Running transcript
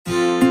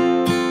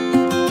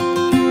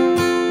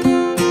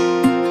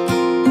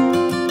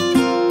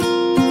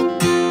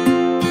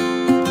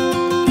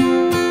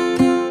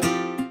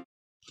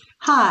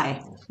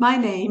My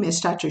name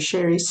is Dr.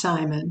 Sherry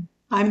Simon.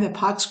 I'm the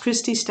Pax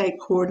Christi State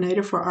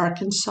Coordinator for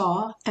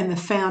Arkansas and the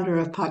founder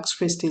of Pax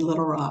Christi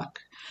Little Rock.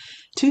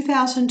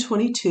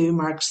 2022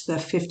 marks the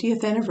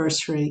 50th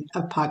anniversary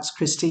of Pax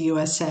Christi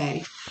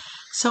USA.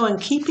 So in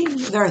keeping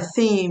with our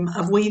theme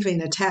of weaving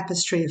a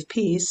tapestry of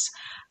peace,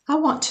 I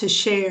want to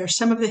share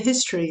some of the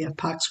history of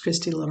Pax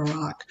Christi Little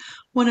Rock,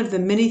 one of the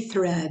many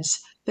threads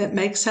that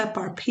makes up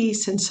our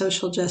peace and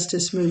social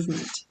justice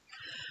movement.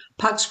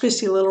 Pax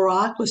Christi Little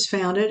Rock was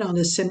founded on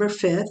December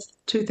 5th,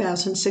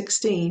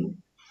 2016.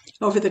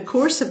 Over the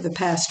course of the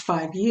past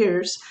 5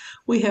 years,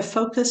 we have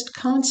focused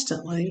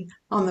constantly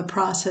on the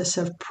process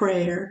of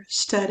prayer,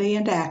 study,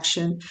 and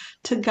action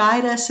to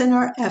guide us in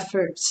our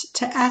efforts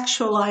to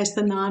actualize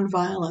the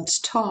nonviolence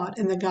taught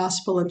in the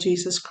gospel of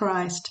Jesus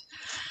Christ.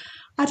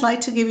 I'd like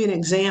to give you an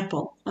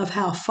example of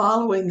how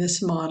following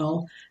this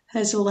model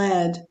has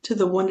led to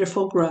the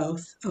wonderful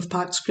growth of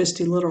Pax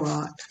Christi Little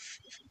Rock.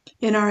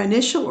 In our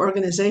initial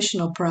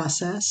organizational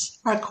process,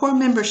 our core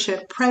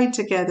membership prayed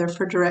together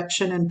for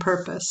direction and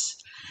purpose.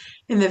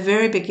 In the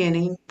very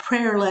beginning,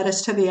 prayer led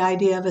us to the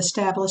idea of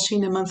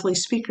establishing a monthly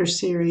speaker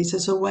series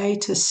as a way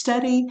to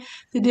study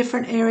the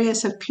different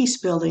areas of peace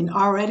building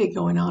already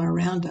going on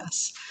around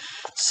us.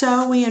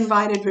 So we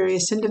invited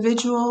various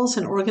individuals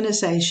and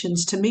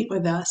organizations to meet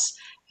with us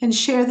and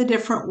share the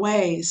different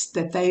ways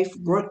that they've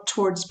worked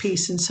towards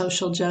peace and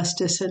social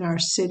justice in our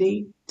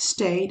city,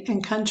 state,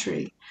 and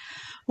country.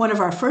 One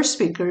of our first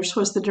speakers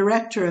was the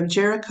director of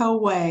Jericho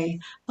Way,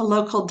 a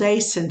local day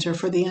center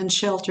for the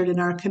unsheltered in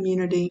our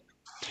community.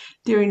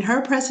 During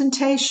her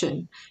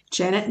presentation,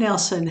 Janet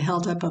Nelson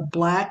held up a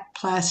black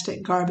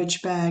plastic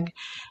garbage bag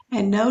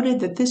and noted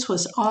that this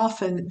was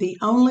often the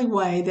only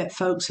way that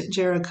folks at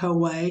Jericho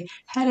Way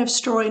had of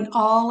storing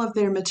all of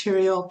their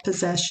material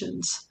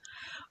possessions.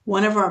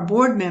 One of our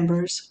board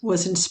members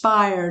was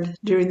inspired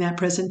during that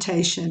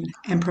presentation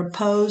and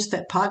proposed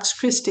that Pax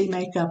Christi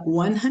make up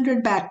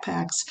 100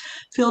 backpacks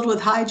filled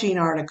with hygiene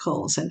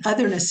articles and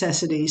other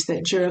necessities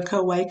that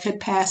Jericho Way could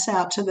pass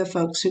out to the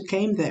folks who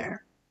came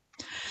there.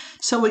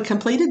 So we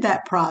completed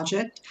that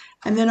project,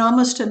 and then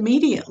almost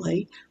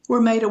immediately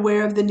were made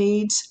aware of the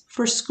needs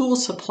for school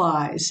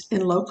supplies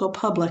in local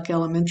public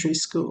elementary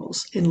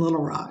schools in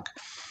Little Rock.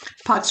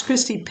 Pax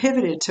Christi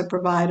pivoted to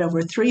provide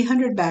over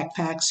 300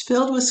 backpacks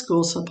filled with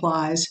school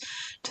supplies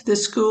to the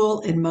school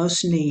in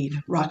most need,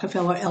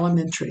 Rockefeller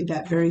Elementary,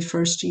 that very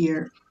first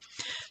year.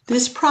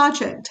 This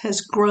project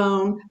has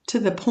grown to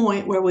the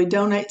point where we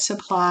donate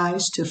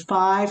supplies to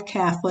 5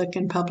 Catholic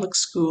and public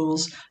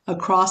schools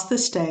across the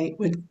state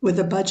with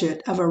a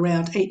budget of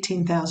around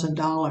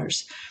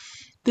 $18,000.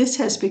 This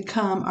has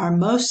become our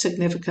most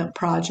significant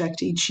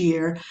project each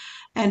year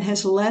and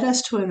has led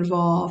us to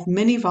involve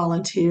many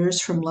volunteers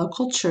from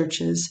local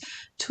churches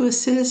to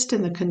assist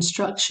in the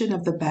construction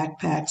of the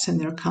backpacks and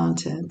their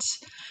contents.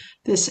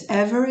 This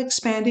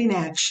ever-expanding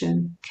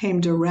action came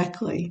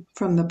directly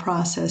from the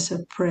process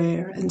of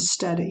prayer and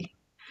study.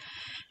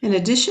 In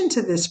addition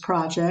to this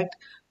project,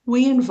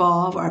 we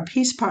involve our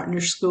Peace Partner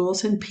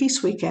schools in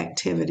Peace Week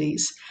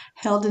activities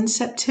held in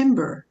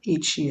September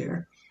each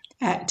year.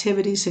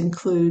 Activities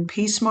include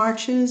peace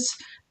marches,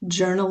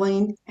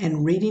 journaling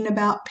and reading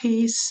about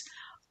peace,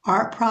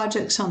 art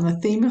projects on the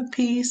theme of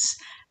peace,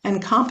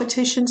 and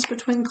competitions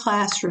between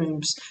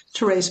classrooms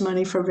to raise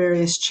money for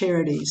various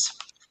charities.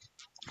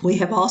 We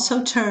have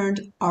also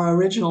turned our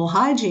original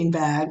hygiene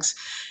bags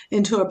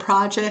into a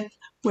project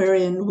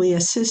wherein we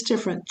assist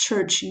different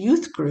church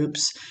youth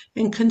groups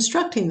in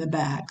constructing the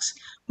bags.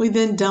 We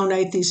then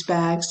donate these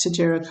bags to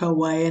Jericho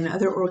Way and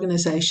other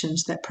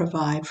organizations that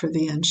provide for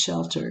the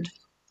unsheltered.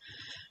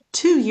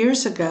 2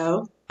 years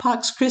ago,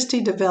 Pax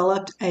Christi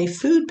developed a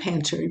food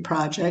pantry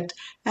project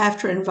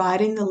after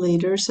inviting the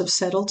leaders of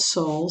Settled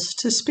Souls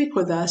to speak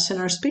with us in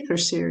our speaker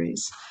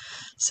series.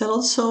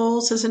 Settled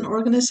Souls is an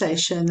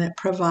organization that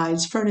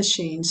provides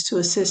furnishings to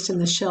assist in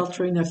the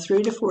sheltering of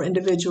 3 to 4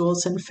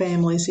 individuals and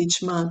families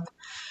each month.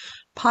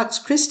 Pax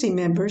Christi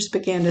members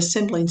began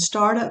assembling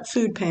startup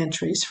food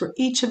pantries for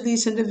each of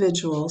these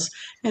individuals,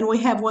 and we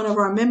have one of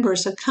our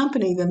members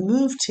accompany the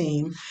move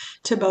team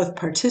to both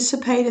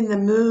participate in the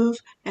move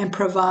and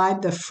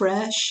provide the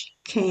fresh,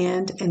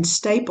 canned, and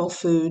staple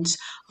foods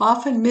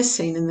often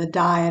missing in the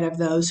diet of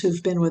those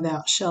who've been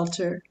without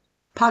shelter.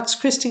 Pax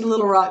Christi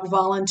Little Rock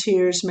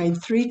volunteers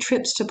made 3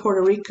 trips to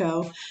Puerto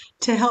Rico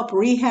to help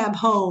rehab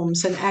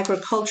homes and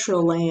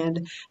agricultural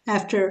land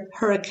after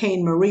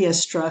Hurricane Maria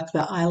struck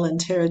the island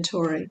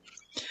territory.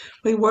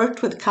 We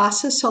worked with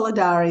Casa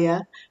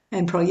Solidaria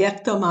and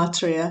Proyecto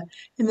Matria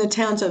in the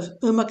towns of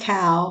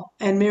Humacao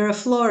and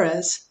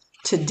Miraflores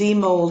to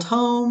demold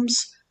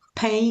homes,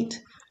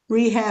 paint,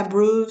 rehab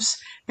roofs,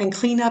 and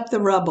clean up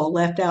the rubble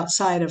left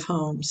outside of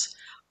homes.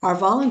 Our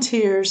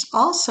volunteers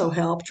also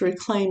helped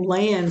reclaim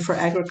land for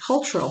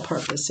agricultural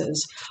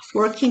purposes,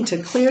 working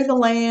to clear the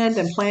land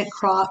and plant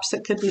crops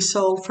that could be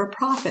sold for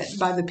profit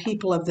by the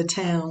people of the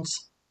towns.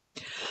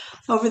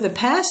 Over the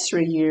past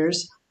 3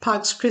 years,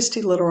 Pax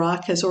Christi Little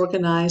Rock has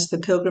organized the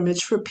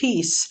Pilgrimage for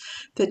Peace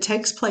that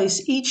takes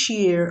place each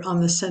year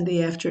on the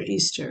Sunday after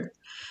Easter.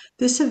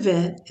 This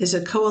event is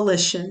a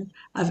coalition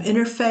of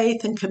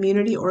interfaith and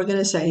community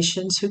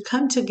organizations who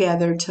come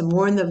together to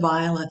mourn the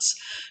violence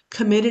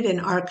committed in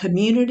our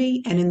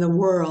community and in the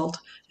world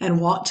and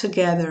walk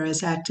together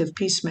as active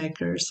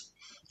peacemakers.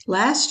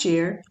 Last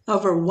year,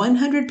 over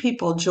 100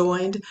 people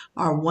joined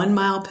our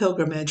 1-mile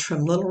pilgrimage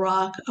from Little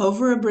Rock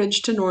over a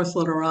bridge to North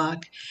Little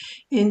Rock,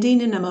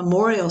 ending in a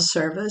memorial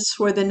service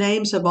where the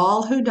names of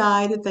all who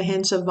died at the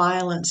hands of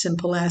violence in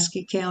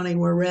Pulaski County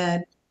were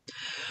read.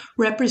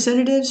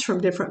 Representatives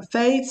from different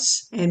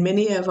faiths and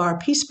many of our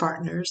peace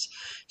partners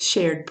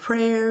shared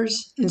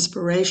prayers,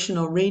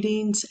 inspirational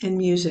readings, and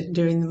music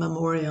during the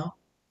memorial.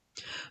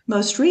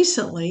 Most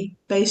recently,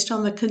 based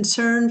on the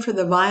concern for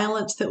the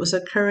violence that was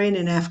occurring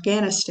in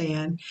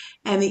Afghanistan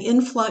and the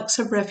influx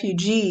of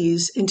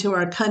refugees into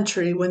our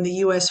country when the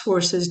U.S.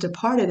 forces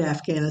departed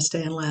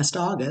Afghanistan last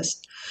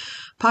August,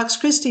 Pax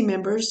Christi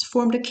members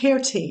formed a care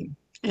team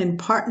and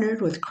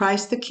partnered with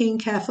Christ the King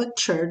Catholic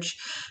Church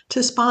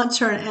to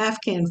sponsor an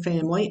Afghan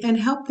family and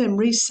help them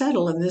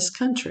resettle in this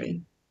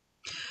country.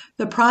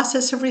 The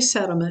process of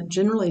resettlement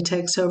generally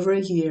takes over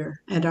a year,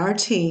 and our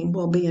team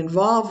will be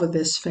involved with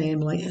this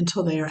family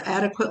until they are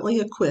adequately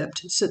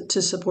equipped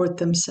to support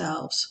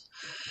themselves.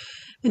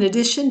 In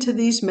addition to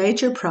these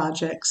major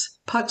projects,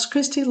 Pax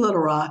Christi Little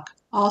Rock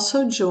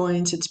also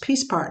joins its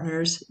peace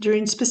partners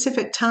during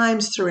specific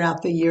times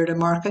throughout the year to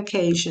mark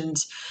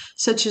occasions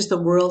such as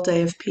the World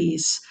Day of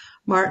Peace,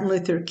 Martin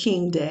Luther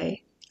King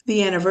Day,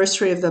 the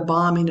anniversary of the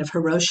bombing of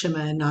Hiroshima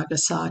and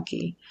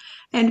Nagasaki,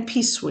 and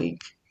Peace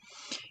Week.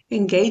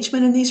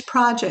 Engagement in these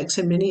projects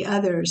and many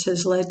others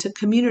has led to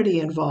community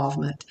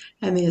involvement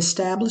and the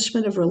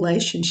establishment of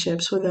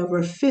relationships with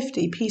over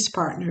 50 peace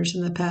partners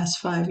in the past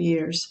 5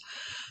 years.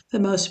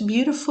 The most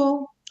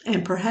beautiful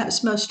and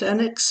perhaps most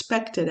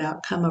unexpected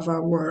outcome of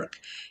our work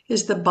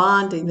is the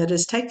bonding that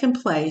has taken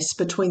place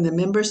between the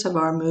members of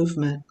our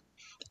movement.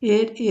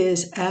 It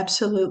is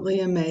absolutely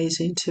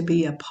amazing to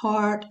be a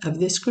part of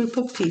this group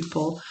of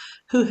people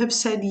who have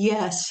said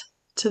yes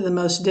to the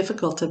most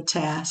difficult of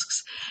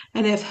tasks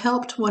and have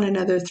helped one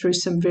another through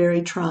some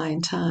very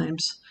trying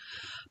times.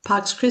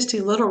 Pax Christi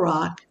Little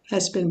Rock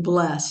has been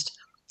blessed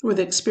with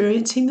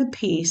experiencing the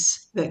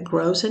peace that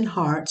grows in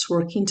hearts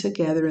working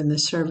together in the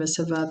service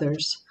of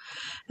others.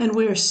 And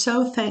we are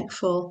so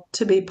thankful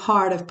to be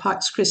part of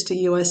Pax Christi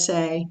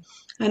USA,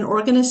 an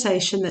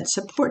organization that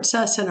supports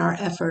us in our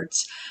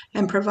efforts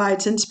and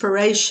provides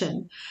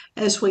inspiration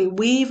as we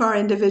weave our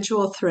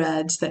individual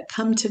threads that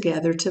come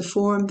together to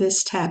form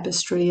this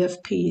tapestry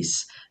of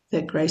peace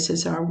that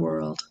graces our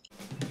world.